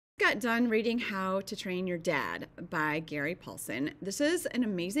got done reading How to Train Your Dad by Gary Paulson. This is an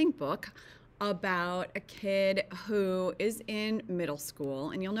amazing book about a kid who is in middle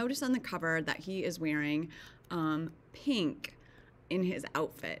school, and you'll notice on the cover that he is wearing pink in his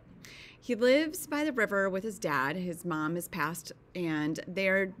outfit. He lives by the river with his dad. His mom has passed, and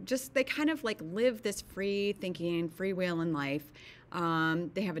they kind of like live this free thinking, freewheeling life.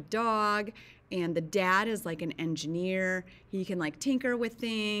 They have a dog, and the dad is like an engineer. He can like tinker with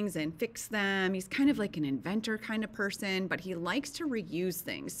things and fix them. He's kind of like an inventor kind of person, but he likes to reuse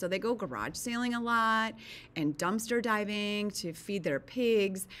things. So they go garage sailing a lot and dumpster diving to feed their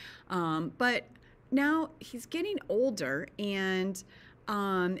pigs. But now he's getting older, and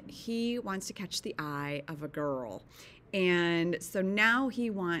he wants to catch the eye of a girl. And so now he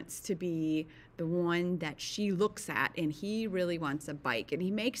wants to be the one that she looks at, and he really wants a bike. And he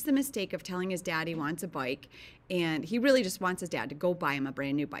makes the mistake of telling his dad he wants a bike, and he really just wants his dad to go buy him a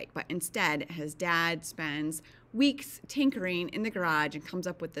brand new bike. But instead, his dad spends weeks tinkering in the garage and comes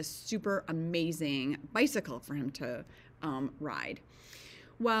up with this super amazing bicycle for him to ride.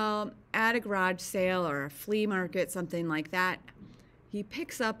 Well, at a garage sale or a flea market, something like that, he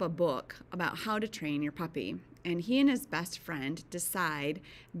picks up a book about how to train your puppy. And he and his best friend decide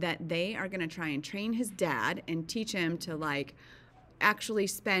that they are going to try and train his dad and teach him to like actually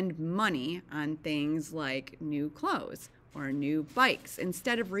spend money on things like new clothes or new bikes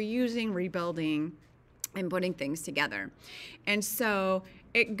instead of reusing, rebuilding, and putting things together. And so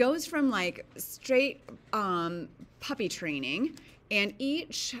it goes from like straight puppy training, and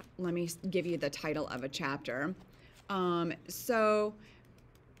let me give you the title of a chapter. So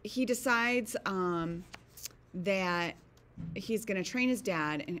he decides that he's going to train his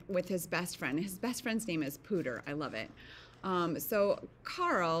dad with his best friend. His best friend's name is Pooter. I love it. So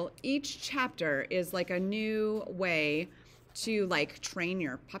Carl, each chapter is like a new way to like train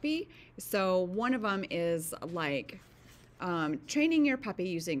your puppy. So one of them is like training your puppy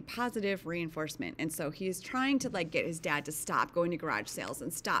using positive reinforcement. And so he's trying to like get his dad to stop going to garage sales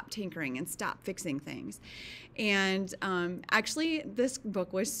and stop tinkering and stop fixing things. And actually, this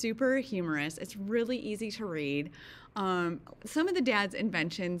book was super humorous. It's really easy to read. Some of the dad's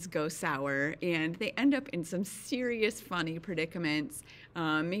inventions go sour, and they end up in some serious funny predicaments.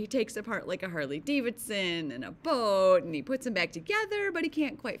 He takes apart like a Harley Davidson and a boat, and he puts them back together, but he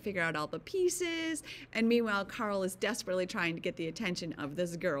can't quite figure out all the pieces. And meanwhile, Carl is desperately trying to get the attention of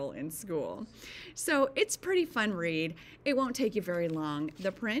this girl in school. So it's a pretty fun read. It won't take you very long.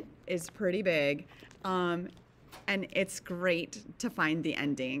 The print is pretty big. And it's great to find the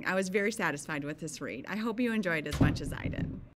ending. I was very satisfied with this read. I hope you enjoyed as much as I did.